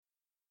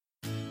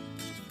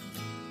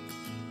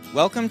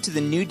Welcome to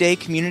the New Day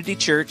Community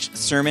Church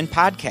Sermon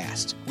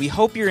Podcast. We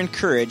hope you're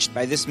encouraged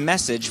by this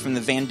message from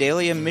the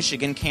Vandalia,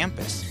 Michigan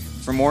campus.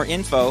 For more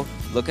info,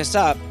 look us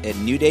up at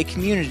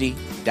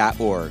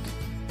newdaycommunity.org.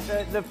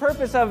 The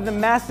purpose of the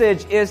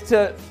message is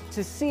to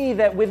see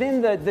that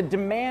within the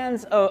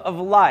demands of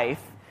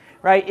life,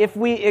 right, if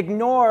we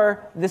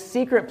ignore the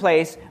secret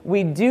place,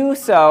 we do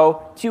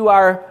so to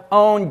our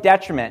own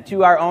detriment,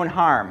 to our own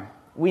harm.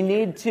 We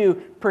need to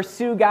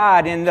pursue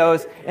God in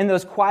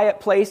those quiet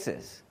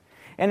places.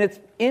 And it's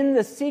in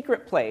the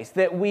secret place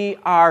that we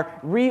are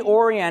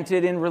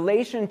reoriented in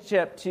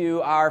relationship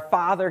to our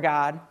Father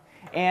God.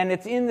 And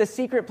it's in the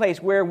secret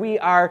place where we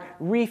are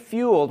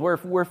refueled, where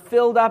we're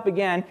filled up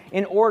again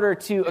in order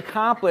to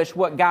accomplish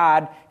what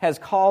God has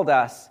called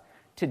us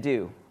to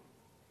do.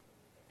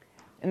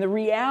 And the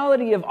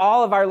reality of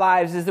all of our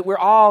lives is that we're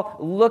all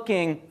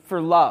looking for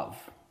love,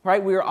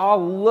 right? We're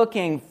all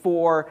looking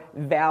for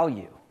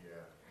value.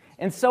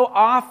 And so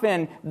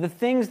often, the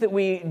things that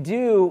we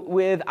do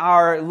with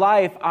our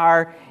life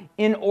are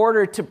in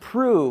order to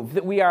prove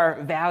that we are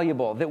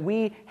valuable, that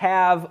we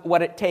have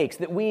what it takes,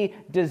 that we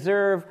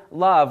deserve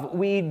love.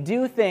 We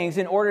do things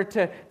in order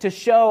to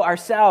show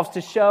ourselves, to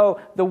show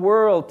the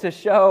world, to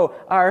show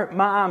our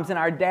moms and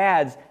our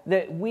dads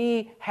that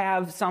we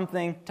have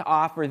something to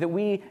offer, that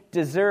we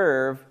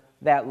deserve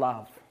that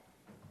love.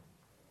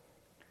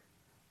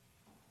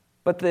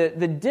 But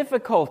the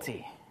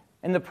difficulty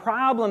and the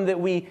problem that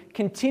we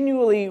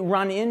continually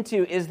run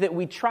into is that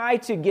we try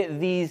to get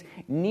these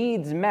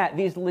needs met,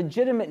 these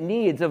legitimate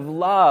needs of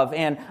love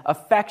and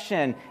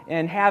affection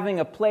and having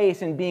a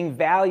place and being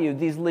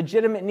valued, these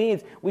legitimate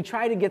needs, we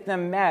try to get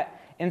them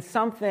met in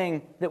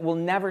something that will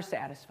never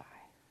satisfy.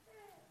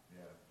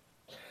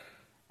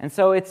 And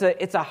so it's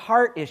a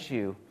heart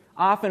issue.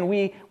 Often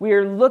we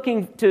are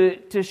looking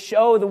to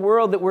show the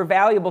world that we're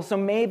valuable, so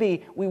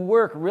maybe we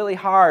work really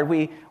hard,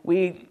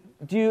 we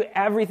do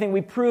everything,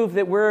 we prove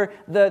that we're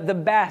the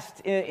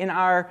best in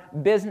our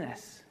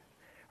business,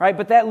 right?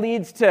 But that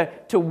leads to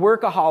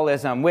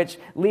workaholism, which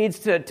leads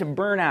to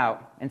burnout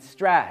and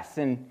stress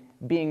and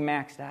being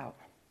maxed out.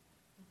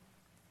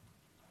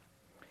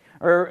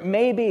 Or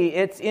maybe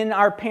it's in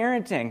our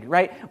parenting,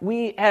 right?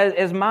 We,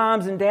 as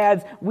moms and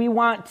dads, we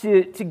want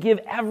to give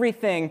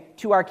everything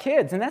to our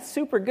kids, and that's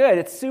super good.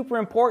 It's super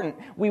important.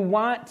 We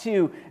want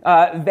to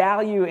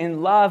value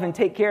and love and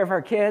take care of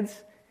our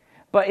kids.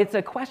 But it's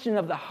a question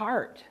of the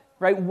heart,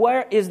 right?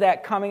 Where is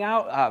that coming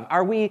out of?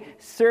 Are we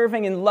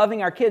serving and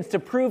loving our kids to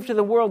prove to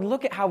the world,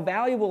 look at how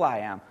valuable I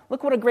am.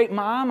 Look what a great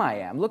mom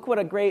I am. Look what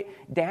a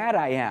great dad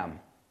I am.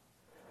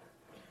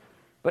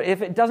 But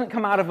if it doesn't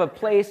come out of a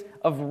place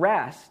of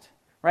rest,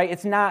 right,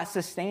 it's not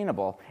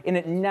sustainable. And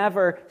it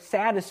never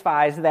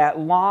satisfies that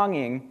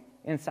longing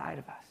inside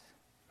of us.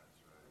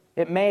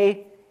 It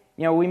may,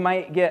 we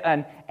might get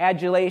an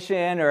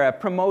adulation or a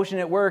promotion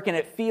at work and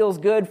it feels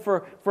good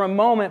for a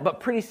moment,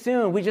 but pretty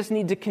soon we just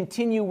need to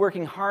continue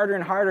working harder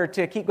and harder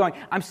to keep going.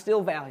 I'm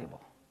still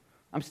valuable.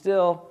 I'm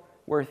still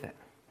worth it.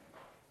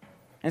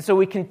 And so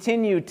we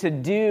continue to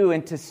do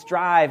and to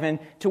strive and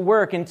to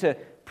work and to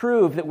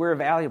prove that we're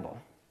valuable.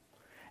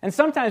 And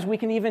sometimes we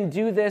can even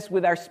do this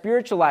with our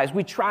spiritual lives.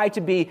 We try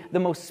to be the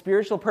most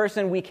spiritual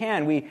person we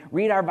can. We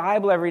read our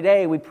Bible every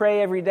day. We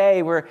pray every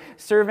day. We're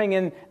serving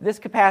in this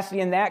capacity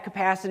and that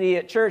capacity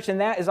at church,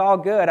 and that is all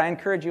good. I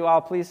encourage you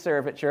all, please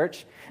serve at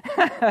church.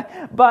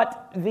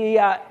 But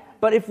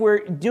if we're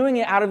doing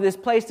it out of this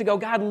place to go,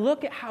 God,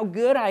 look at how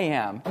good I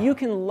am. You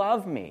can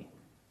love me.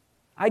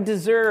 I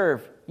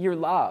deserve your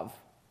love.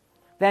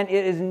 Then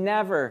it is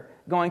never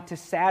going to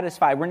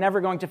satisfy. We're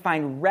never going to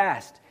find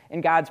rest in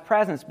God's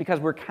presence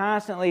because we're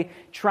constantly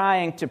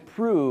trying to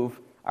prove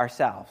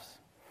ourselves.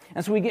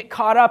 And so we get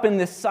caught up in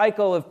this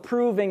cycle of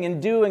proving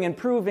and doing and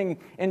proving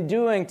and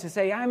doing to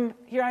say,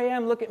 here I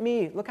am, look at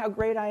me, look how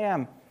great I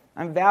am.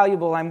 I'm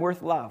valuable, I'm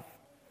worth love.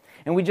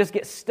 And we just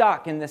get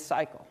stuck in this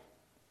cycle.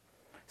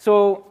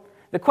 So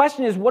the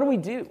question is, what do we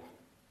do?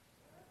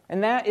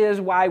 And that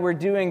is why we're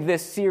doing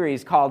this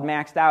series called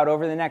Maxed Out.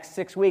 Over the next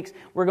 6 weeks,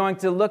 we're going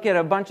to look at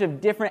a bunch of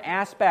different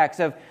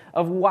aspects of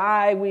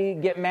why we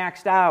get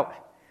maxed out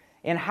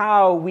and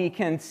how we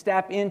can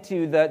step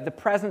into the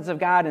presence of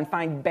God and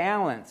find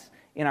balance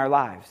in our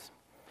lives.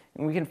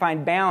 And we can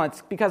find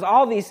balance because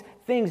all these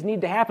things need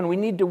to happen. We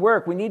need to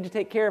work. We need to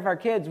take care of our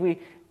kids. We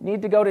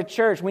need to go to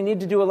church. We need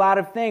to do a lot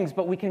of things,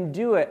 but we can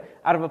do it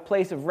out of a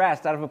place of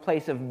rest, out of a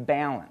place of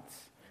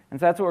balance. And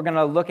so that's what we're going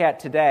to look at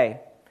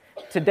today.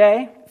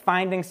 Today,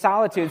 finding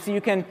solitude. So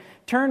you can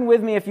turn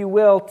with me, if you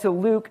will, to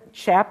Luke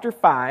chapter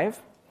 5.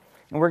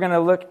 And we're going to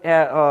look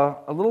at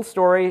a little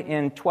story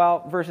in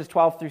verses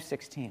 12 through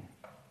 16.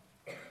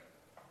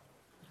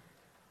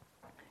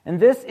 And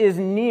this is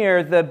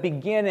near the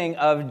beginning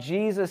of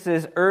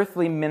Jesus'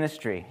 earthly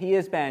ministry. He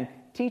has been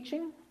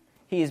teaching.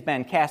 He's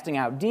been casting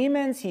out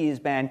demons. He's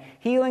been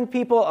healing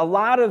people. A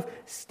lot of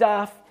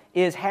stuff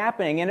is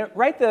happening. And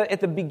right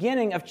at the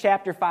beginning of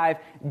chapter 5,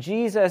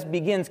 Jesus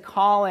begins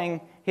calling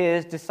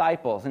his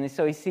disciples. And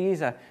so he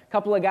sees a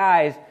couple of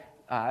guys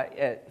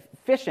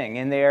fishing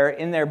in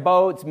their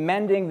boats,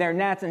 mending their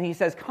nets, and he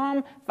says,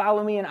 "Come,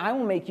 follow me, and I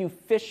will make you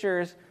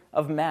fishers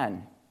of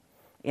men."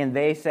 And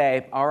they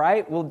say, "All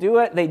right, we'll do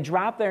it." They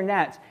drop their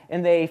nets,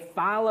 and they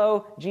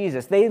follow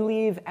Jesus. They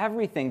leave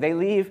everything. They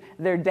leave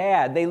their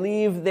dad. They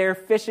leave their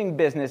fishing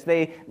business.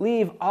 They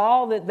leave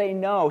all that they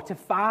know to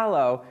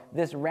follow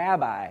this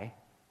rabbi,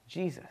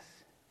 Jesus.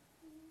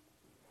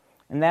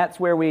 And that's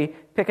where we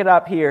pick it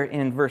up here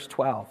in verse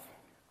 12.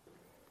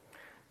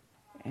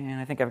 And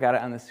I think I've got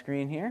it on the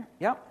screen here.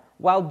 Yep.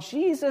 While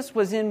Jesus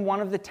was in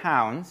one of the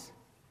towns,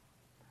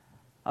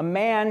 a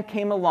man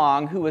came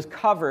along who was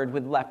covered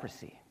with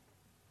leprosy.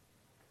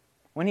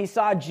 When he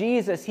saw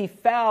Jesus, he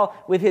fell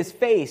with his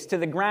face to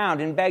the ground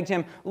and begged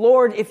him,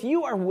 "Lord, if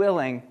you are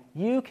willing,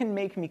 you can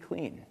make me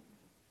clean."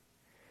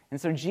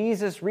 And so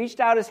Jesus reached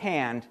out his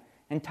hand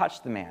and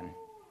touched the man.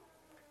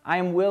 "I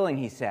am willing,"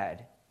 he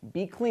said,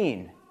 "be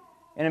clean."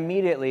 And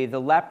immediately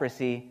the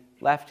leprosy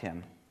left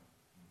him.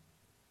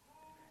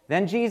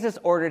 Then Jesus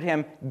ordered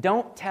him,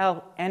 "Don't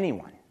tell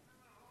anyone,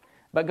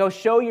 but go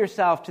show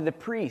yourself to the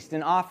priest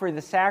and offer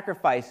the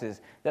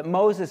sacrifices that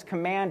Moses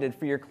commanded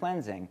for your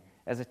cleansing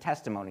as a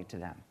testimony to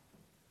them."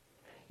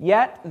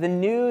 Yet the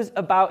news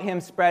about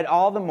him spread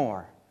all the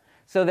more,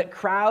 so that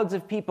crowds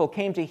of people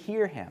came to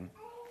hear him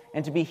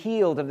and to be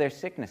healed of their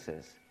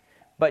sicknesses.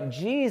 But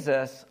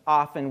Jesus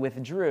often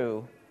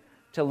withdrew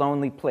to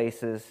lonely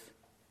places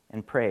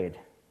and prayed.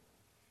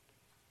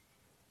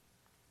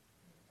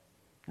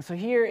 So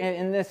here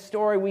in this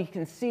story, we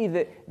can see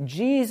that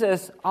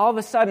Jesus all of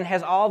a sudden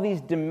has all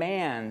these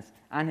demands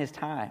on his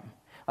time.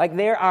 Like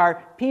there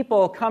are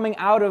people coming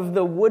out of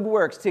the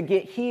woodworks to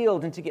get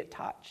healed and to get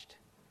touched.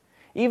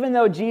 Even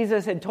though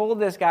Jesus had told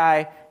this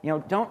guy,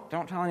 don't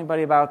tell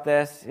anybody about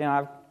this.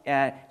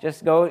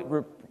 Just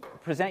go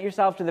present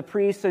yourself to the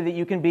priest so that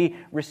you can be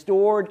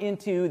restored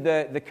into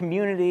the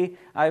community.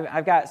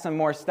 I've got some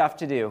more stuff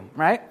to do,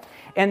 right?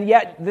 And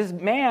yet this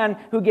man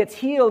who gets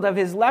healed of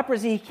his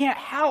leprosy, he can't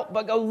help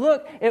but go,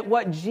 "Look at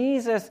what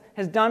Jesus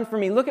has done for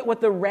me. Look at what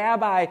the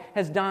rabbi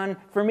has done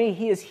for me.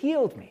 He has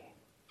healed me."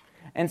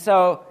 And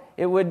so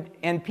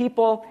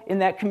people in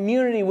that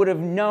community would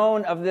have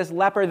known of this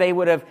leper. They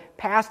would have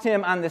passed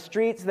him on the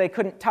streets. They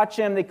couldn't touch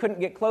him. They couldn't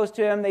get close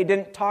to him. They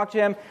didn't talk to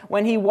him.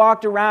 When he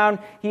walked around,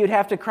 he would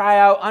have to cry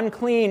out,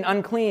 "Unclean,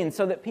 unclean,"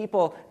 so that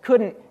people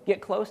couldn't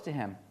get close to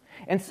him.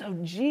 And so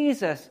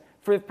Jesus,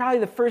 for probably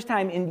the first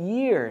time in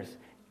years,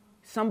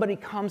 somebody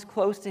comes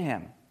close to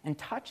him and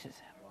touches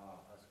him. Wow,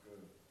 that's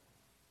good.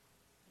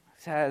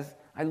 Says,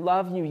 "I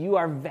love you. You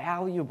are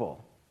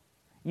valuable.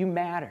 You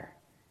matter.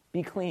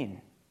 Be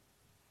clean."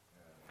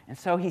 And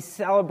so he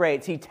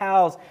celebrates, he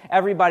tells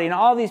everybody, and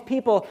all these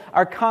people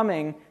are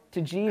coming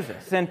to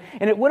Jesus. And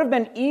it would have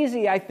been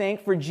easy, I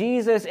think, for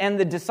Jesus and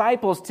the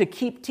disciples to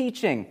keep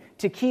teaching,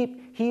 to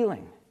keep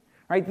healing.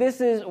 Right?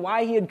 This is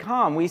why he had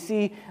come. We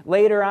see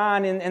later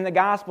on in the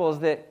Gospels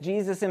that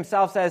Jesus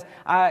himself says,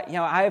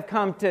 I have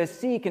come to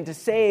seek and to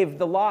save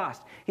the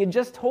lost. He had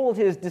just told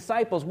his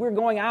disciples, "We're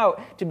going out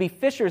to be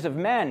fishers of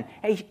men."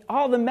 Hey,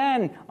 all the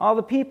men, all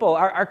the people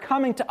are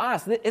coming to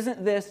us.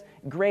 Isn't this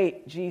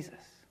great, Jesus?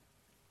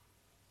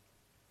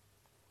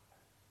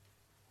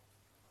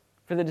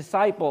 For the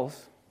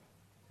disciples,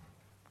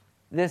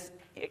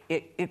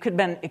 it could have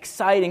been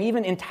exciting,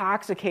 even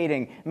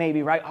intoxicating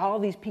maybe, right? All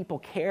these people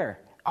care.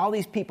 All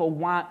these people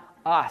want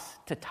us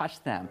to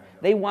touch them.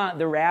 They want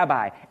the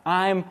rabbi.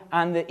 I'm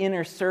on the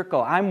inner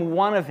circle. I'm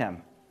one of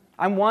them.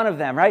 I'm one of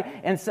them, right?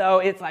 And so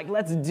it's like,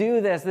 let's do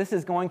this. This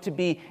is going to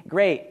be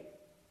great.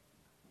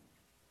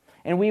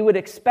 And we would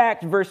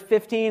expect verse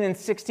 15 and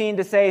 16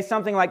 to say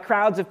something like,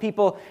 crowds of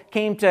people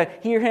came to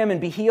hear him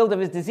and be healed of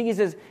his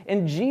diseases.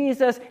 And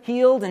Jesus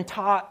healed and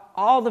taught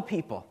all the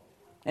people.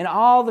 And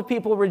all the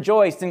people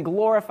rejoiced and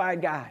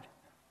glorified God.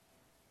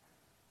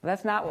 But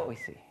that's not what we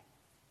see.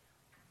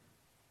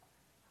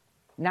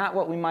 Not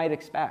what we might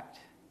expect.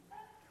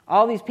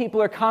 All these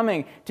people are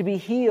coming to be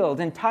healed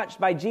and touched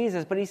by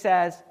Jesus. But he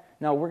says,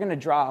 no, we're going to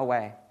draw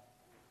away.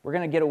 We're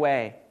going to get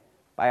away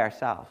by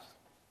ourselves.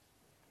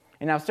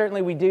 And now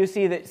certainly we do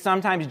see that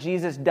sometimes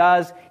Jesus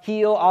does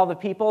heal all the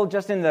people.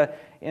 Just in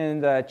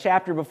the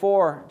chapter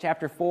before,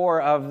 chapter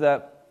 4 of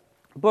the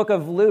book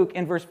of Luke,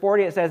 in verse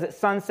 40, it says, at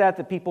sunset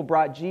the people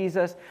brought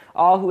Jesus,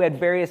 all who had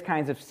various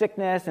kinds of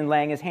sickness, and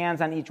laying his hands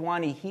on each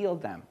one, he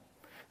healed them.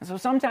 And so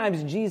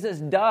sometimes Jesus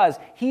does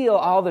heal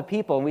all the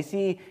people, and we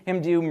see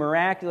him do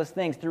miraculous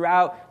things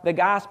throughout the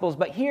Gospels.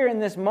 But here in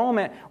this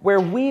moment where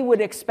we would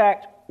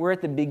expect, we're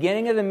at the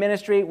beginning of the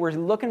ministry, we're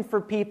looking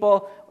for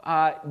people,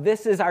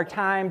 this is our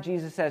time,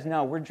 Jesus says,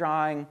 no, we're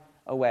drawing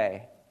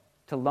away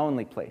to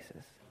lonely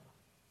places.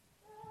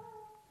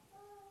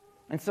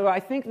 And so I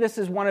think this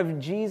is one of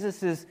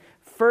Jesus'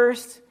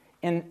 first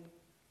and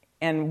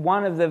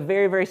one of the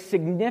very, very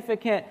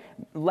significant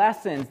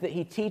lessons that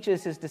he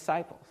teaches his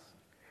disciples.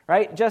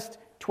 Right? Just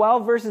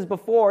 12 verses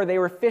before, they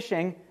were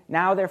fishing.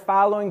 Now they're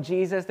following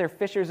Jesus. They're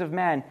fishers of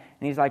men.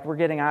 And he's like, we're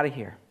getting out of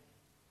here.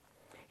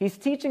 He's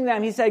teaching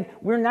them. He said,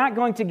 we're not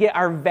going to get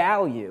our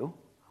value.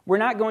 We're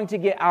not going to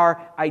get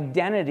our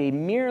identity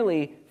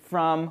merely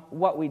from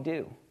what we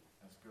do.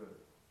 That's good.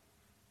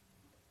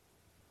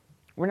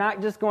 We're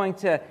not just going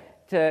to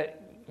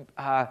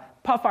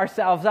puff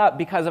ourselves up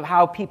because of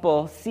how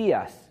people see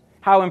us,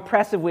 how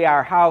impressive we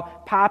are, how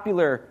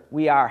popular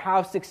we are,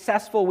 how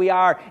successful we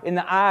are in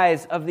the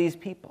eyes of these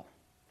people.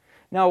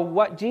 No,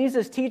 what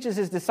Jesus teaches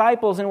his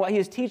disciples and what he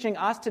is teaching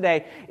us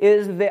today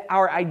is that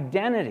our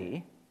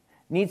identity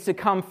needs to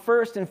come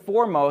first and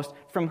foremost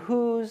from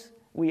whose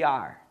we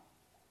are,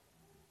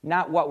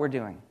 not what we're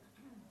doing.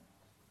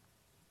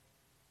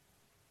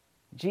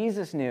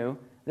 Jesus knew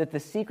that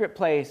the secret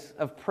place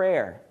of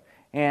prayer,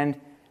 and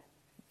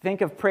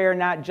think of prayer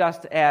not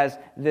just as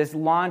this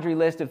laundry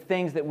list of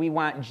things that we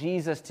want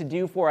Jesus to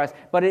do for us,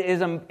 but it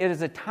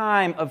is a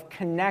time of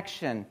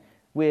connection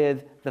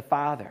with the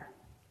Father.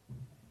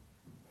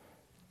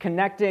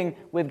 Connecting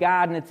with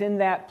God, and it's in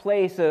that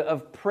place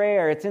of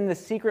prayer, it's in the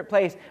secret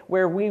place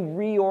where we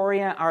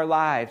reorient our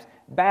lives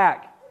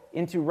back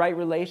into right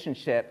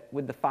relationship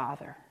with the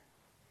Father.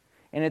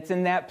 And it's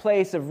in that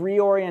place of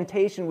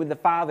reorientation with the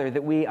Father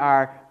that we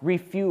are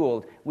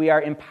refueled, we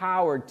are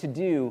empowered to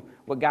do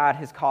what God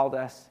has called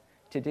us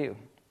to do.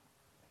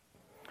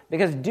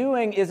 Because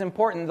doing is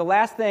important. The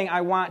last thing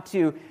I want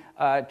to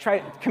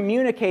try to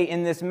communicate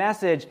in this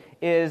message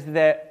is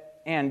that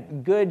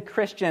and good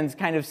Christians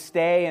kind of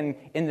stay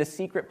in the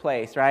secret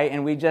place, right?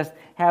 And we just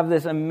have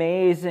this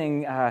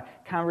amazing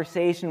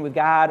conversation with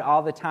God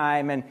all the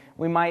time, and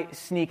we might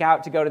sneak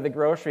out to go to the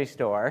grocery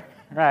store,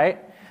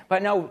 right?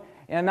 But no,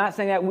 I'm not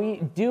saying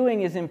that.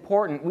 Doing is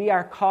important. We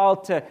are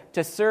called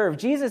to serve.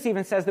 Jesus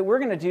even says that we're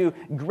going to do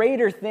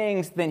greater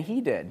things than he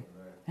did.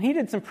 And he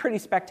did some pretty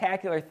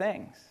spectacular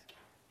things.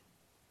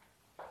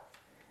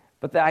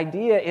 But the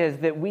idea is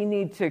that we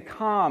need to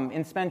come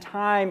and spend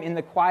time in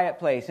the quiet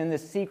place, in the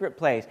secret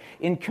place,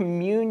 in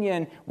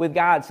communion with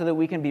God so that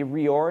we can be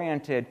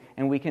reoriented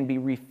and we can be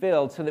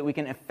refilled so that we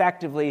can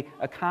effectively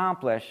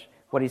accomplish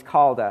what he's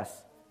called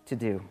us to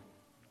do.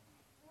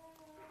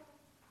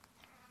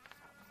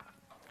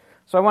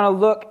 So I want to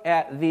look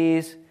at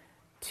these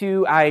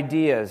two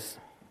ideas.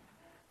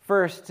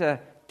 First, to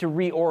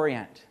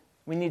reorient.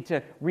 We need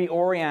to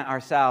reorient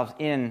ourselves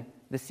in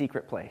the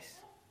secret place.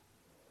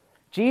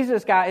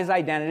 Jesus got his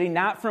identity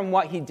not from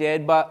what he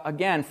did, but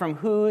again, from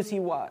whose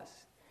he was.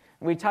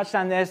 We touched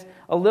on this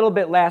a little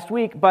bit last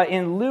week, but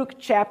in Luke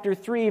chapter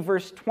 3,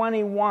 verse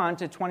 21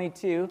 to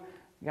 22,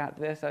 got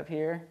this up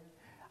here,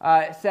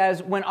 it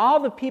says, when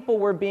all the people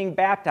were being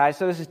baptized,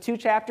 so this is 2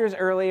 chapters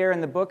earlier in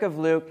the book of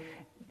Luke.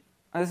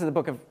 This is the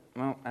book of,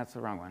 that's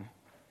the wrong one.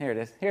 Here it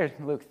is. Here's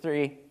Luke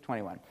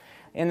 3:21.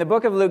 In the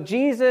book of Luke,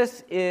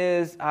 Jesus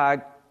is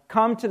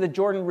come to the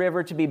Jordan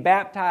River to be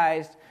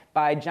baptized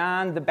by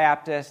John the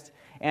Baptist.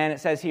 And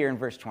it says here in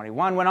verse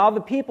 21, when all the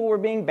people were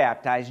being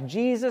baptized,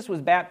 Jesus was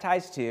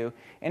baptized too.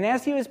 And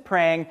as he was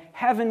praying,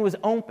 heaven was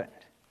opened.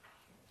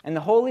 And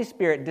the Holy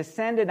Spirit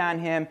descended on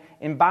him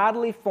in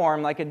bodily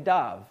form like a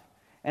dove.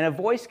 And a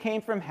voice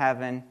came from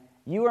heaven,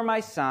 you are my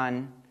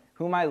Son,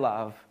 whom I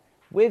love.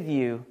 With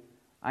you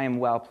I am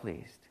well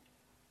pleased.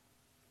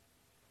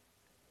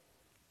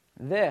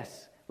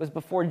 This was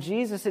before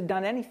Jesus had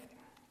done anything.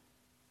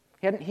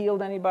 He hadn't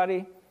healed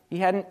anybody. He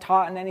hadn't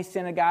taught in any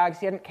synagogues.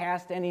 He hadn't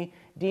cast any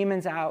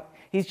demons out.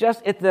 He's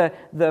just at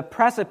the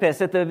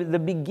precipice, at the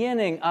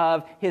beginning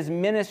of his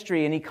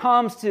ministry, and he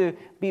comes to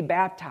be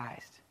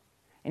baptized.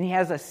 And he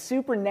has a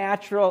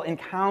supernatural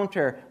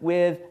encounter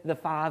with the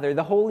Father.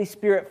 The Holy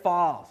Spirit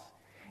falls,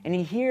 and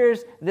he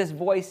hears this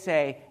voice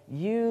say,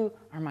 you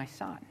are my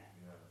Son.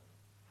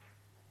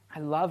 I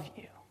love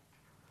you.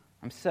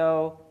 I'm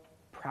so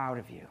proud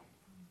of you.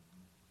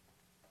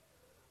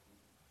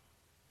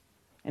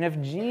 And if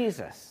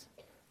Jesus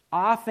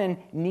often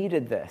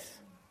needed this,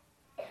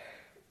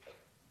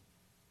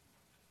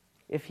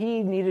 if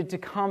he needed to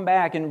come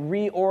back and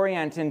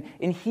reorient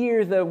and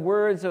hear the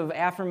words of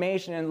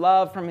affirmation and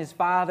love from his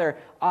Father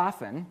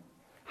often,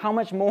 how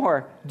much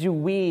more do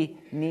we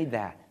need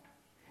that?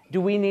 Do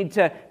we need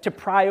to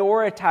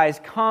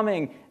prioritize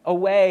coming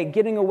away,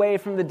 getting away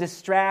from the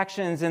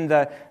distractions and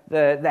the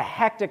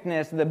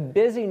hecticness, the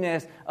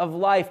busyness of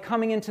life,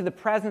 coming into the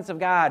presence of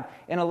God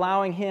and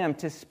allowing him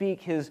to speak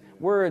his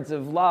words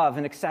of love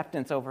and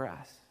acceptance over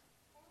us?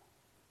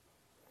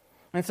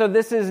 And so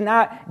this is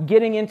not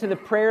getting into the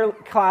prayer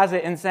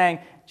closet and saying,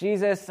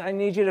 Jesus, I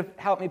need you to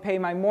help me pay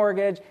my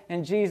mortgage.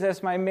 And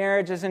Jesus, my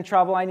marriage is in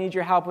trouble. I need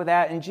your help with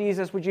that. And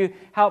Jesus, would you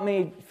help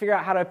me figure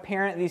out how to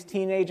parent these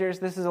teenagers?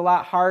 This is a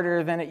lot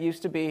harder than it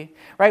used to be.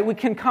 Right? We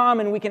can come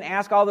and we can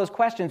ask all those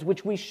questions,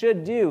 which we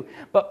should do.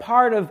 But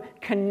part of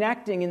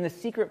connecting in the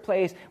secret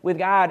place with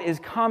God is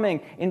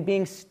coming and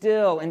being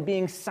still and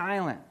being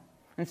silent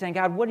and saying,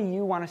 God, what do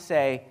you want to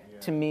say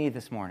to me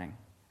this morning?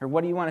 Or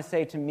what do you want to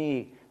say to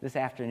me this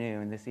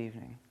afternoon, this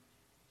evening?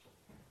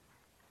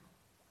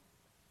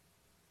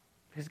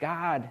 Because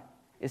God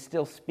is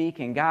still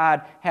speaking.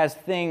 God has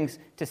things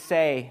to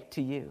say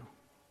to you.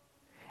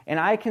 And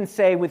I can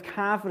say with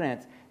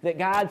confidence that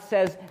God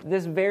says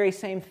this very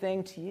same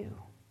thing to you.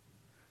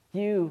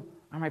 You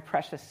are my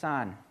precious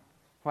Son,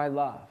 who I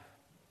love.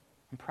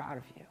 I'm proud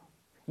of you.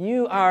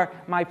 You are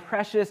my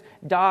precious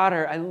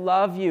daughter. I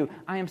love you.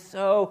 I am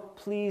so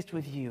pleased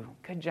with you.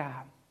 Good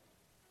job.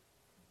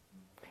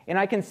 And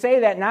I can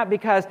say that not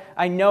because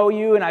I know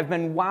you and I've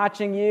been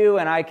watching you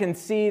and I can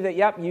see that,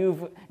 yep,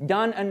 you've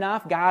done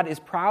enough. God is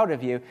proud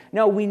of you.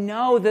 No, we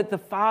know that the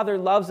Father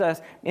loves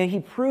us, and He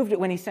proved it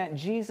when He sent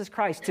Jesus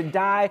Christ to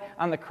die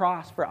on the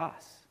cross for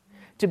us,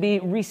 to be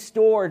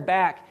restored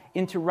back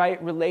into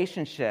right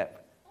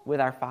relationship with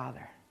our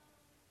Father.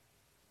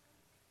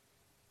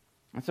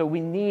 And so we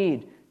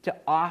need to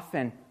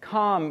often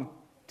come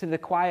to the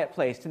quiet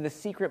place, to the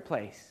secret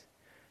place,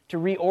 to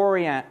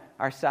reorient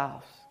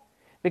ourselves.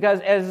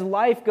 Because as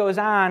life goes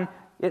on,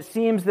 it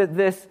seems that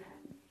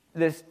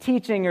this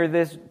teaching or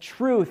this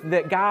truth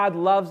that God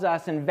loves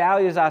us and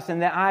values us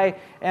and that I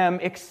am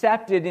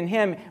accepted in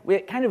Him,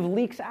 it kind of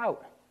leaks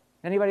out.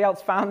 Anybody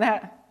else found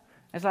that?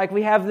 It's like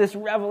we have this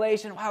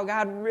revelation, wow,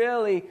 God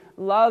really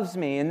loves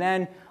me. And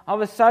then all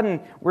of a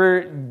sudden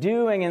we're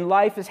doing and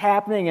life is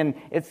happening and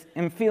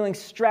I'm feeling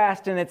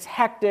stressed and it's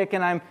hectic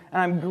and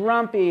I'm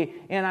grumpy.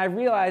 And I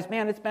realize,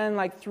 man, it's been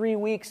like 3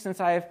 weeks since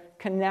I've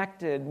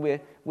connected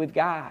with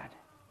God.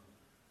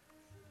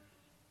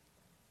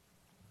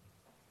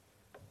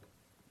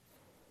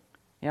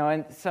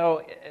 And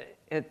so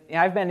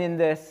I've been in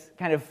this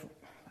kind of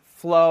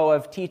flow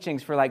of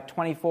teachings for like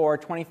 24,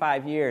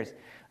 25 years.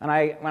 When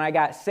I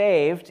got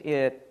saved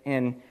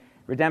in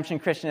Redemption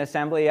Christian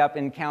Assembly up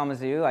in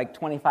Kalamazoo, like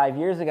 25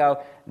 years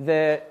ago,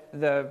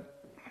 the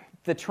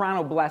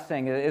Toronto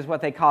blessing is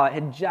what they call it,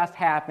 had just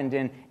happened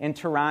in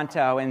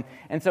Toronto.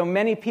 And so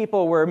many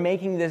people were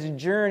making this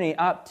journey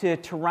up to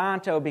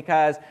Toronto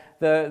because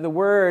the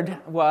word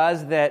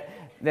was that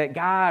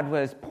God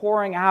was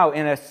pouring out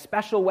in a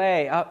special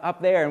way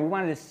up there, and we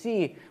wanted to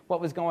see what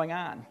was going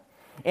on.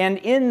 And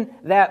in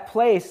that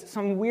place,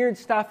 some weird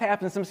stuff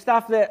happened, some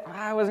stuff that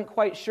I wasn't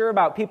quite sure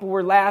about. People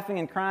were laughing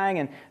and crying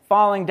and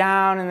falling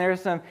down, and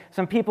there's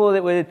some people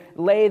that would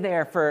lay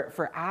there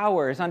for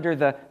hours under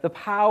the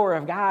power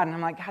of God. And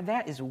I'm like, God,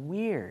 that is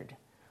weird.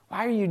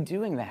 Why are you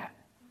doing that?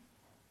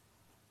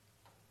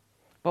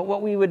 But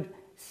what we would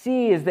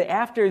see is that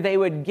after they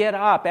would get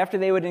up, after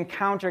they would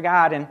encounter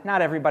God, and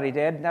not everybody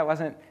did. That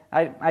wasn't,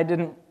 I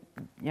didn't,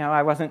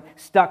 I wasn't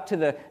stuck to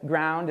the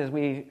ground as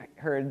we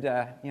heard,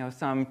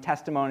 some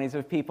testimonies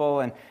of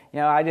people, and,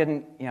 I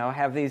didn't,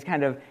 have these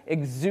kind of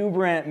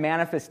exuberant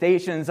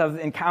manifestations of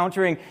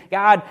encountering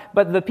God,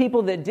 but the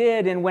people that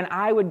did, and when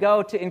I would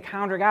go to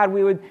encounter God,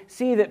 we would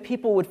see that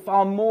people would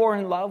fall more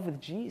in love with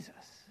Jesus.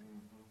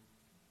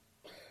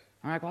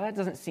 I'm like, well, that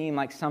doesn't seem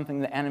like something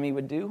the enemy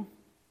would do.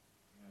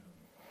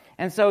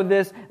 And so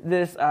this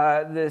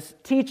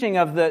teaching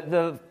of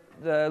the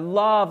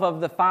love of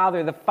the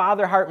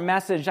Father heart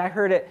message, I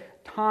heard it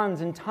tons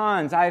and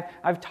tons.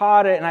 I've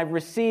taught it and I've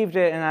received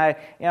it, and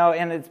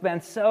and it's been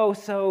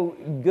so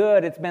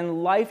good. It's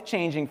been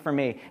life-changing for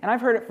me. And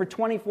I've heard it for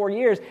 24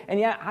 years, and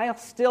yet I'll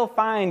still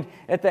find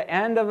at the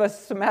end of a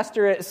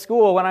semester at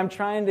school, when I'm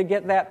trying to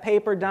get that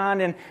paper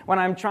done and when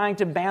I'm trying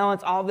to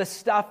balance all this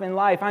stuff in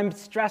life, I'm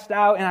stressed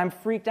out and I'm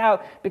freaked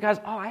out because,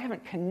 I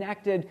haven't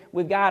connected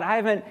with God. I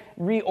haven't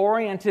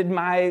reoriented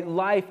my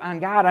life on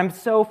God. I'm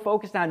so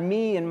focused on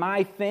me and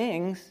my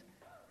things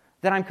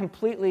that I'm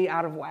completely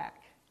out of whack.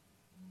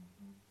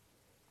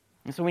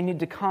 And so we need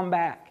to come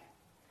back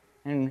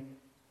and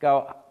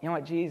go, you know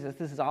what, Jesus,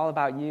 this is all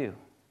about you.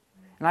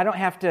 And I don't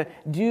have to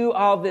do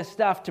all this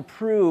stuff to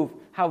prove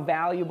how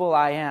valuable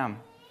I am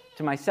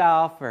to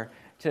myself or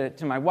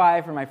to my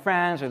wife or my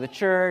friends or the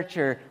church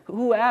or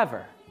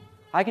whoever.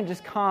 I can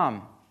just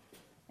come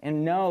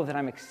and know that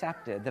I'm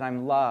accepted, that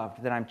I'm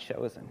loved, that I'm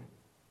chosen.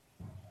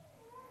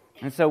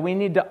 And so we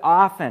need to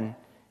often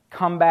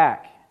come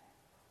back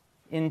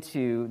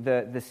into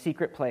the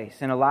secret place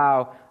and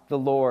allow the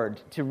Lord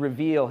to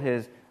reveal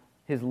His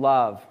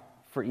love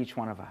for each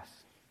one of us.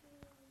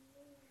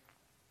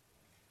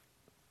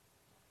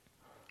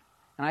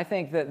 And I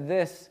think that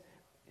this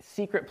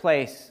secret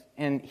place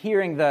and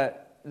hearing the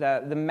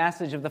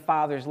message of the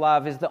Father's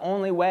love is the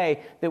only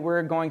way that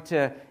we're going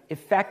to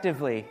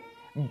effectively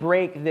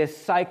break this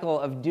cycle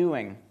of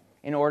doing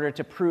in order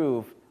to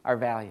prove our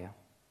value.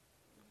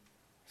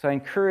 So I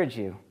encourage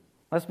you,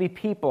 let's be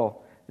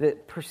people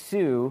that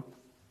pursue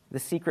the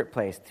secret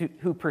place,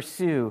 who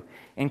pursue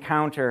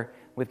encounter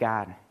with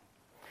God.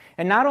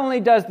 And not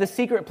only does the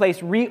secret place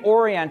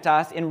reorient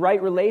us in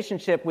right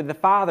relationship with the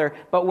Father,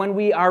 but when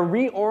we are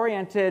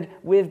reoriented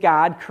with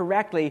God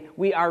correctly,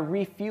 we are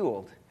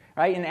refueled.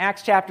 Right? In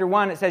Acts chapter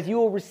 1, it says, you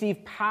will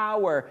receive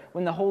power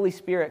when the Holy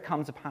Spirit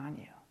comes upon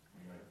you.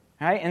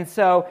 Right? And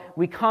so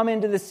we come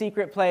into the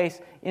secret place,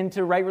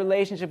 into right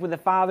relationship with the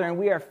Father, and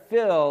we are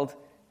filled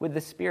with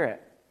the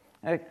Spirit.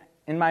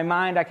 In my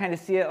mind, I kind of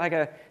see it like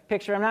a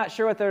picture. I'm not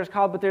sure what they're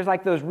called, but there's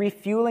like those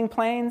refueling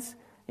planes,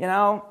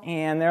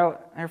 and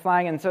they're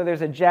flying, and so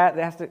there's a jet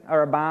that has to,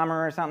 or a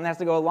bomber or something that has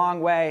to go a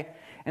long way,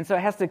 and so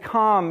it has to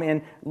come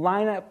and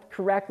line up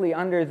correctly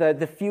under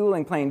the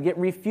fueling plane, get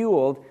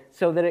refueled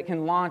so that it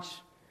can launch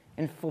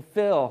and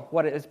fulfill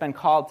what it has been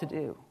called to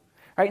do.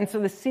 Right? And so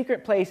the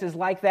secret place is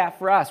like that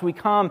for us. We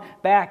come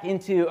back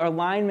into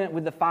alignment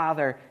with the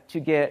Father to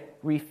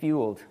get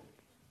refueled.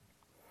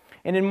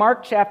 And in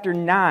Mark chapter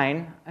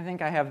 9, I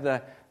think I have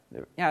the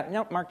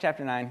Mark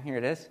chapter 9, here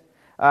it is.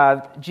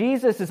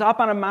 Jesus is up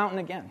on a mountain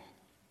again.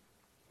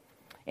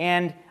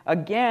 And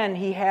again,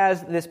 he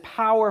has this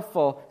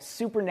powerful,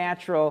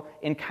 supernatural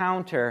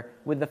encounter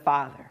with the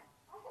Father.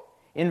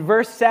 In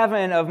verse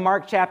 7 of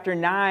Mark chapter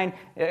 9,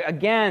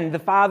 again, the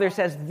Father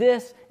says,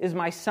 "This is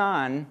my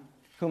Son,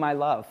 whom I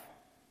love."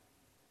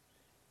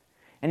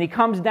 And he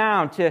comes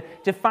down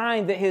to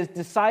find that his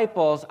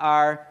disciples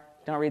are...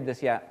 Don't read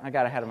this yet. I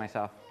got ahead of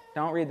myself.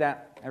 Don't read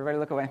that. Everybody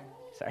look away.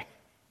 Sorry.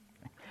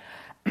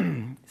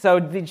 So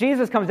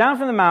Jesus comes down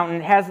from the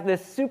mountain, has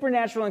this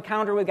supernatural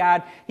encounter with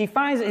God. He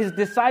finds that his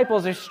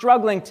disciples are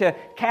struggling to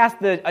cast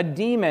a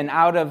demon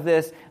out of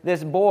this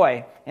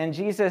boy. And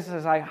Jesus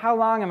is like, "How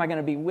long am I going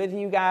to be with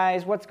you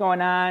guys? What's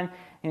going on?"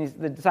 And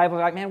the disciples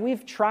are like, "Man,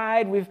 we've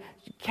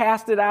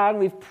cast it out, and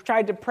we've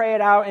tried to pray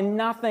it out, and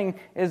nothing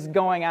is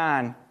going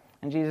on."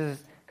 And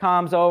Jesus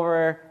comes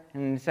over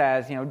and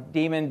says,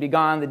 "Demon, be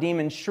gone." The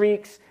demon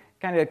shrieks,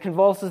 kind of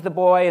convulses the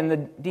boy, and the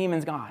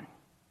demon's gone.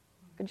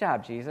 Good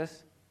job,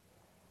 Jesus.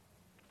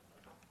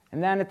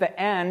 And then at the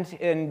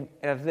end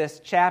of this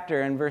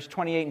chapter, in verse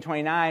 28 and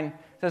 29, it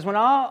says,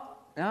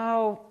 I'll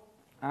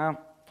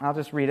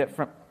just read it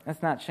from,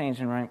 that's not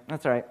changing right.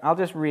 That's all right. I'll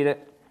just read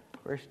it.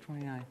 Verse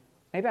 29.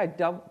 Maybe I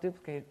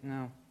duplicate,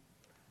 no.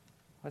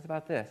 What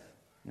about this?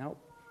 Nope.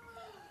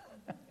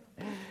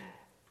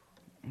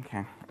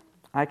 Okay.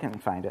 I can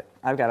find it.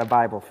 I've got a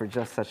Bible for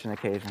just such an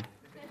occasion.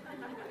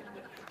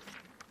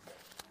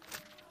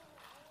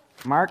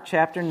 Mark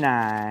chapter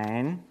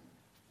 9.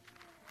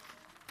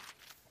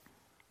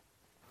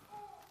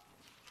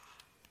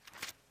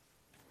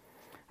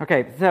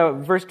 Okay, so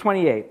verse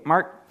 28.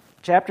 Mark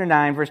chapter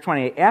 9, verse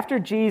 28. After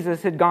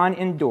Jesus had gone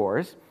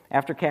indoors,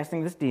 after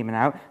casting this demon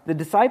out, the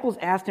disciples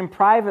asked him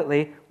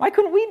privately, "Why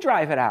couldn't we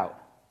drive it out?"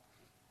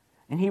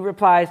 And he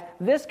replies,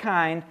 "This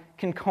kind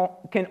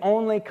can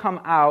only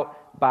come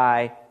out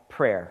by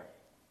prayer."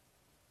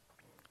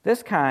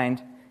 This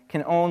kind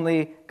can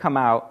only come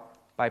out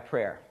by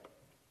prayer.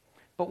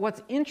 But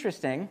what's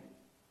interesting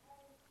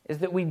is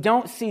that we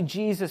don't see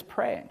Jesus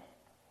praying.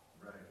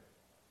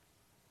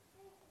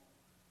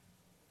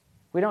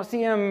 We don't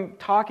see him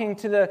talking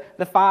to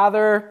the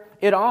Father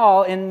at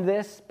all in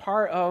this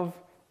part of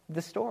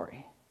the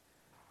story.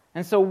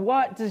 And so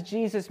what does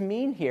Jesus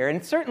mean here?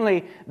 And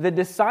certainly the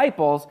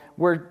disciples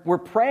were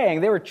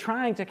praying. They were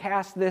trying to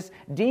cast this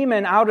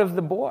demon out of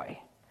the boy.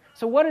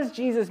 So what does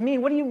Jesus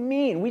mean? What do you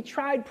mean? We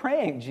tried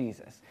praying,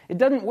 Jesus. It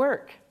doesn't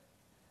work.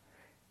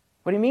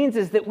 What he means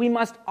is that we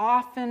must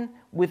often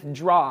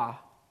withdraw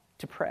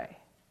to pray,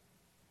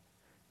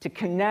 to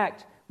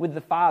connect with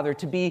the Father,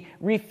 to be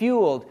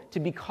refueled, to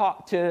be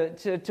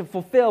to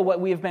fulfill what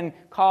we have been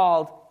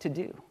called to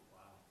do.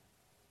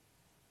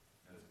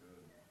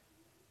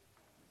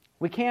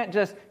 We can't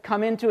just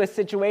come into a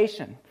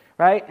situation,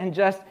 right, and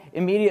just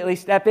immediately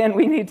step in.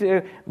 We need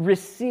to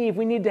receive.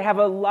 We need to have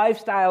a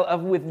lifestyle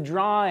of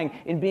withdrawing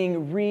and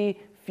being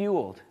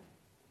refueled.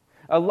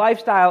 A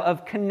lifestyle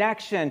of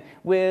connection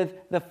with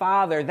the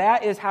Father.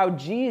 That is how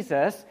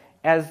Jesus,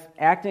 as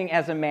acting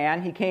as a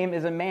man, he came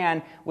as a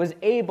man, was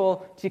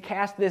able to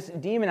cast this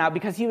demon out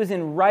because he was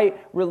in right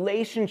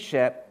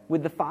relationship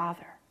with the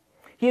Father.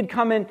 He had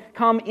come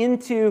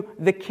into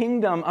the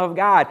kingdom of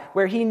God,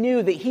 where he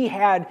knew that he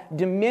had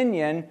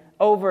dominion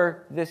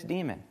over this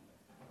demon.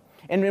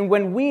 And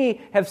when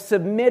we have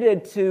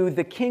submitted to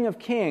the King of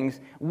Kings,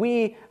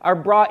 we are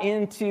brought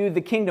into the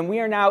kingdom. We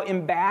are now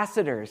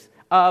ambassadors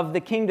of the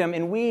kingdom,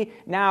 and we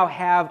now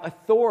have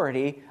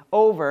authority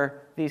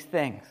over these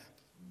things.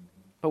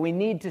 But we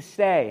need to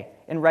stay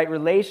in right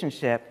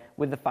relationship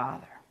with the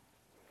Father.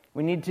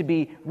 We need to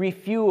be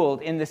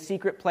refueled in the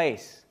secret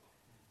place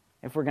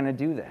if we're going to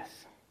do this.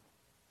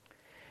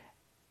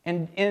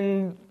 And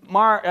in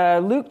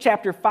Luke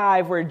chapter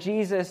 5, where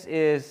Jesus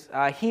is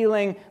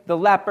healing the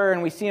leper,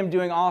 and we see him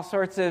doing all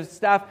sorts of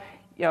stuff,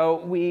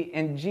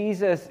 and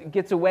Jesus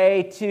gets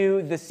away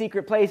to the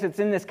secret place. It's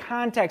in this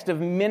context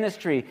of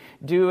ministry,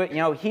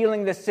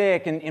 healing the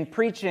sick and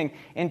preaching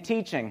and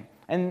teaching.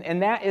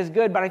 And that is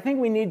good, but I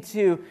think we need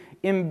to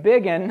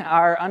embiggen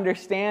our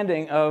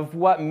understanding of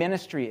what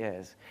ministry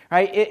is.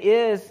 Right?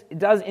 It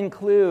does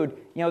include,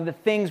 the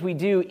things we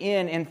do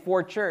in and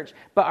for church,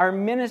 but our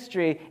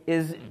ministry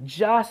is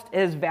just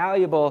as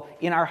valuable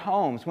in our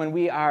homes when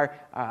we are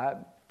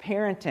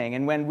parenting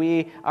and when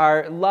we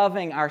are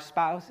loving our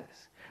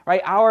spouses.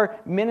 Right? Our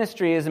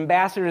ministry as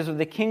ambassadors of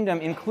the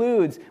kingdom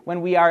includes when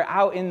we are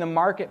out in the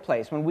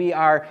marketplace, when we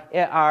are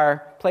at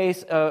our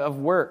place of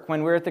work,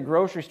 when we're at the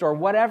grocery store,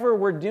 whatever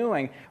we're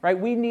doing, right?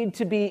 We need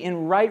to be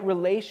in right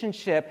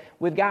relationship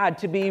with God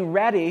to be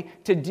ready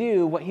to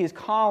do what He's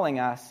calling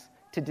us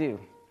to do.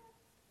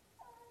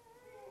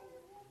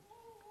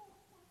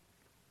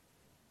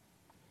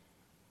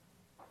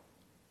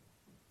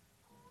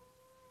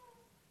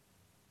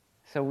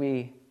 So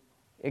we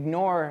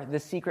ignore the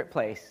secret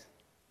place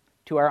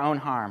to our own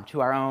harm, to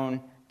our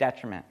own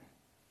detriment.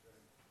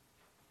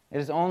 It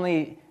is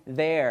only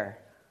there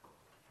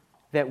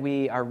that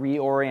we are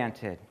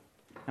reoriented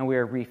and we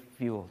are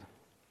refueled.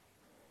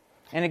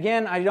 And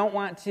again, I don't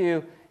want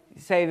to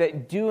say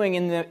that doing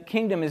in the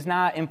kingdom is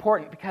not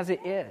important, because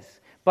it is.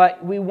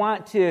 But we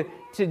want to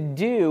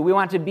we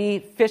want to be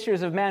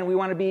fishers of men. We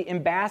want to be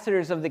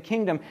ambassadors of the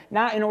kingdom,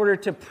 not in order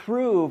to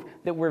prove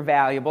that we're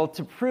valuable,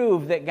 to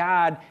prove that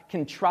God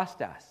can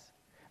trust us.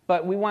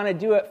 But we want to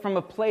do it from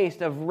a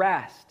place of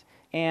rest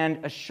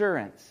and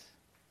assurance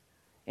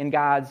in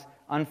God's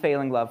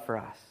unfailing love for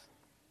us.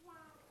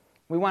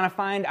 We want to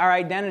find our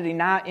identity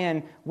not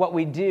in what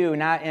we do,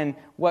 not in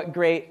what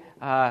great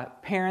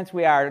parents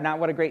we are, not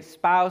what a great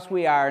spouse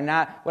we are,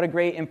 not what a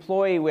great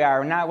employee we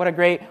are, not what a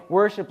great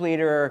worship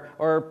leader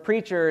or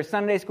preacher or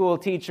Sunday school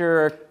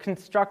teacher or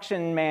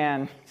construction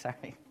man,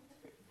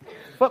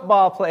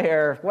 football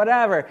player,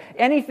 whatever.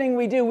 Anything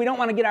we do, we don't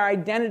want to get our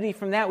identity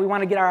from that. We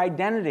want to get our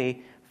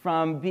identity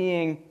from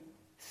being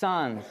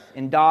sons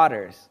and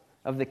daughters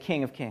of the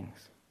King of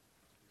Kings.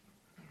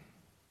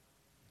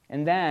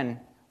 And then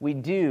we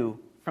do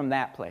from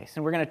that place.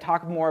 And we're going to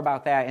talk more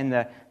about that in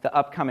the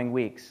upcoming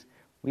weeks.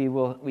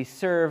 We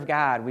serve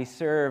God. We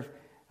serve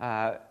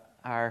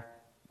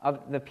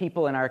the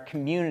people in our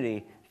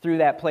community through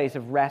that place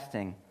of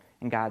resting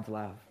in God's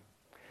love.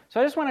 So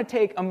I just want to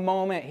take a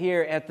moment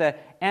here at the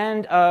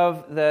end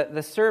of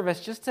the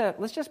service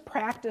let's just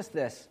practice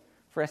this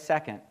for a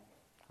second.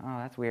 Oh,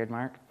 that's weird,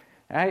 Mark.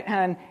 All right?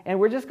 And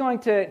we're just going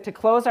to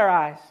close our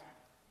eyes.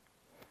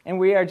 And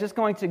we are just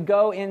going to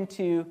go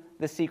into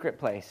the secret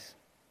place.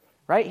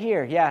 Right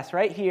here, yes,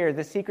 right here,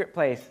 the secret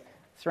place,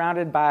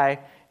 surrounded by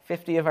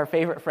 50 of our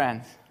favorite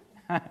friends.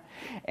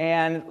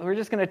 And we're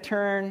just going to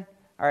turn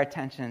our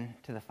attention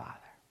to the Father.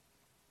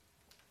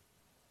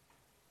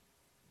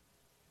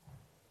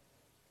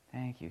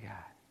 Thank you, God.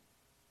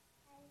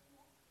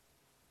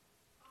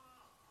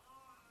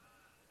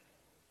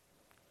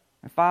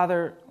 And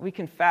Father, we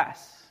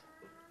confess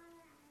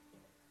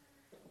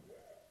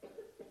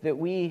that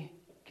we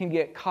can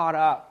get caught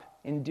up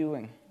in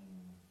doing.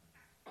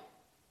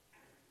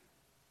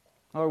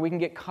 Or we can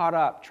get caught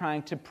up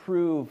trying to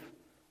prove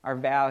our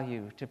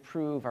value, to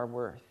prove our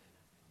worth.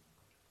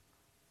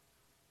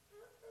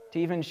 To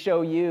even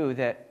show you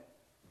that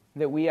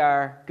we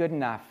are good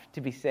enough to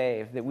be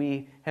saved, that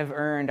we have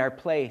earned our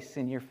place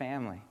in your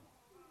family.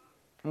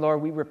 And Lord,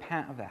 we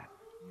repent of that.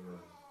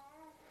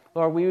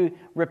 Lord, we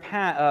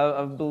repent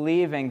of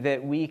believing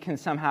that we can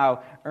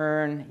somehow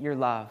earn your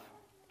love.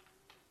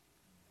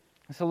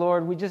 So,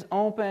 Lord, we just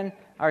open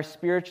our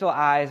spiritual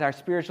eyes, our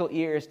spiritual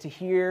ears to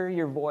hear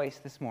your voice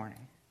this morning.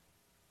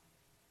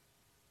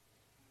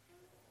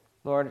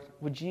 Lord,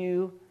 would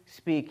you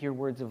speak your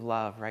words of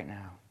love right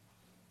now?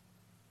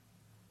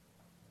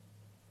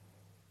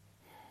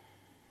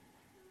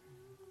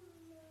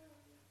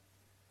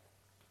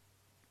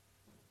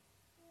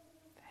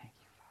 Thank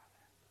you,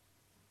 Father.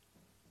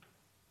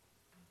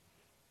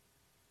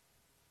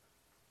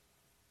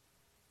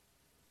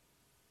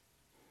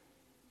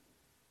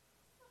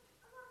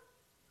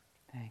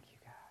 Thank you,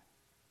 God.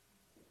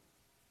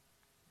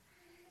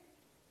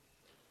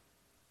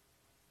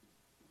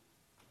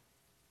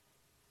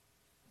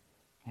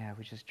 Yeah,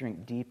 we just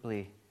drink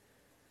deeply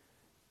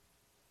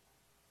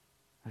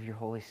of your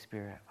Holy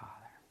Spirit, Father.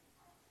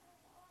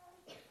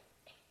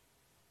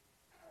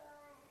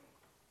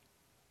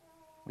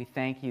 We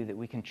thank you that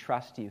we can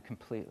trust you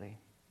completely,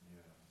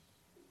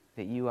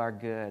 that you are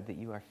good, that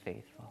you are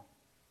faithful.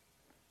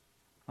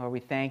 Lord, we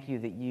thank you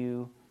that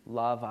you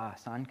love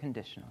us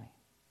unconditionally,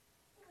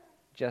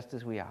 just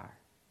as we are.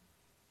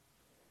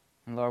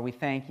 And Lord, we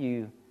thank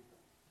you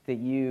that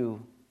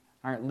you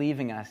aren't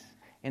leaving us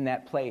in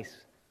that place,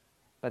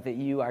 but that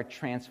you are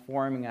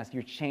transforming us.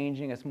 You're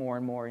changing us more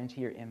and more into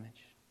your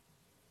image.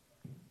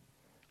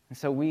 And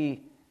so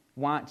we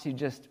want to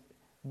just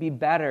be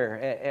better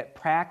at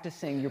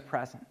practicing your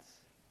presence,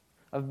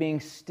 of being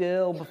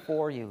still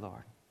before you,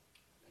 Lord,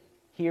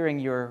 hearing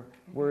your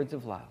words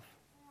of love.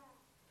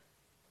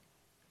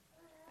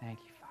 Thank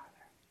you,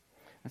 Father.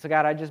 And so,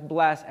 God, I just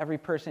bless every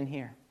person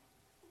here.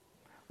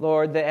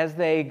 Lord, that as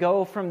they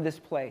go from this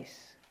place,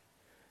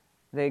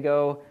 they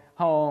go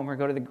home or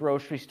go to the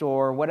grocery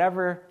store,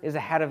 whatever is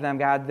ahead of them,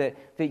 God, that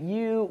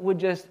you would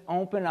just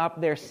open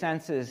up their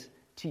senses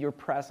to your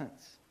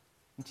presence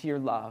and to your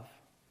love,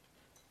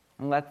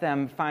 and let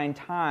them find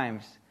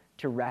times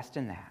to rest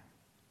in that.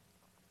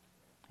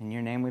 In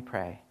your name we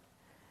pray.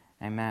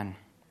 Amen.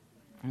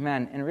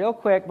 Amen. And real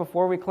quick,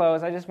 before we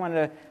close, I just wanted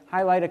to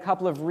highlight a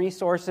couple of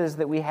resources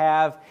that we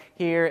have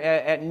here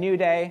at New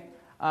Day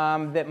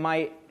that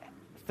might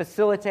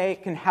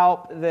facilitate, can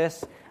help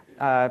this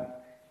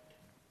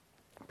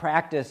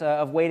practice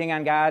of waiting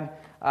on God.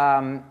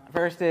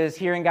 First is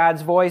Hearing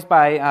God's Voice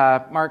by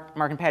Mark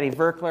and Patty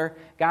Verkler.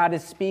 God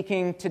is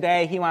speaking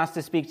today. He wants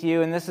to speak to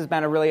you, and this has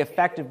been a really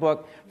effective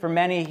book for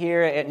many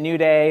here at New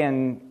Day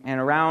and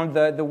around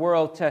the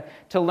world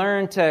to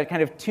learn to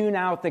kind of tune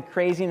out the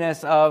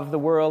craziness of the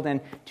world and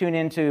tune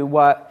into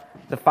what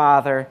the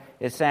Father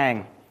is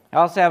saying. I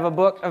also have a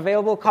book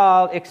available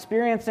called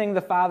Experiencing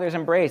the Father's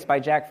Embrace by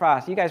Jack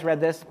Frost. You guys read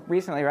this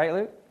recently, right,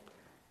 Luke?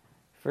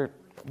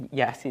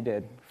 Yes, he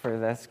did, for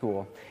the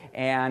school.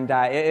 And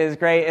it is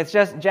great. It's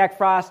just Jack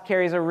Frost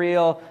carries a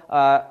real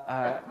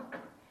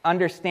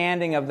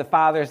understanding of the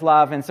Father's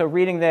love. And so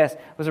reading this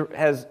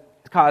has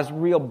caused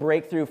real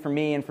breakthrough for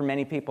me and for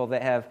many people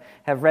that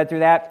have read through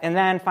that. And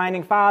then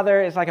Finding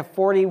Father is like a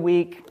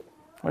 40-week,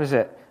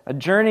 a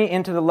journey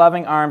into the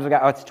loving arms of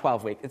God. Oh, it's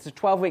 12-week. It's a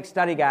 12-week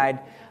study guide.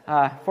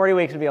 40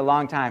 weeks would be a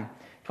long time.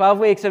 12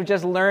 weeks of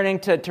just learning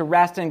to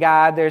rest in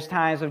God. There's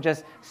times of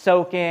just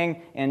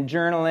soaking and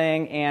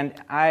journaling, and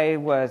I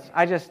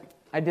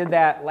did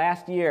that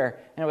last year,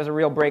 and it was a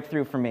real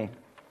breakthrough for me.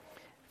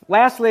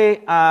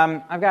 Lastly,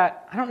 I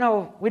don't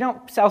know, we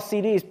don't sell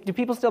CDs. Do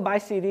people still buy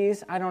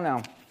CDs? I don't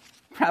know.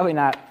 Probably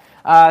not.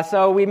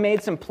 So we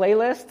made some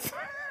playlists.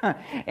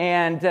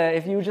 And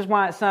if you just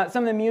want some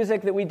of the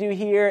music that we do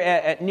here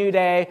at New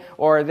Day,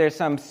 or there's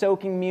some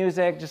soaking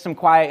music, just some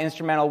quiet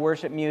instrumental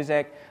worship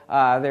music,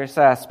 there's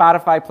a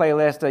Spotify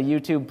playlist, a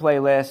YouTube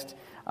playlist,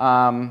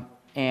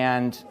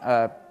 and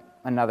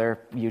another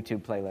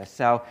YouTube playlist.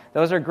 So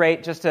those are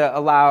great just to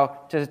allow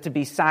to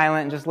be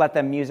silent and just let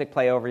the music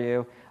play over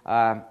you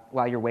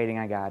while you're waiting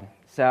on God.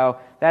 So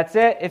that's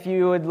it. If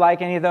you would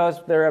like any of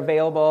those, they're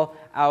available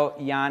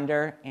out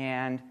yonder.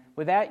 And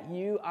with that,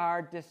 you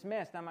are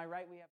dismissed. On my right, we have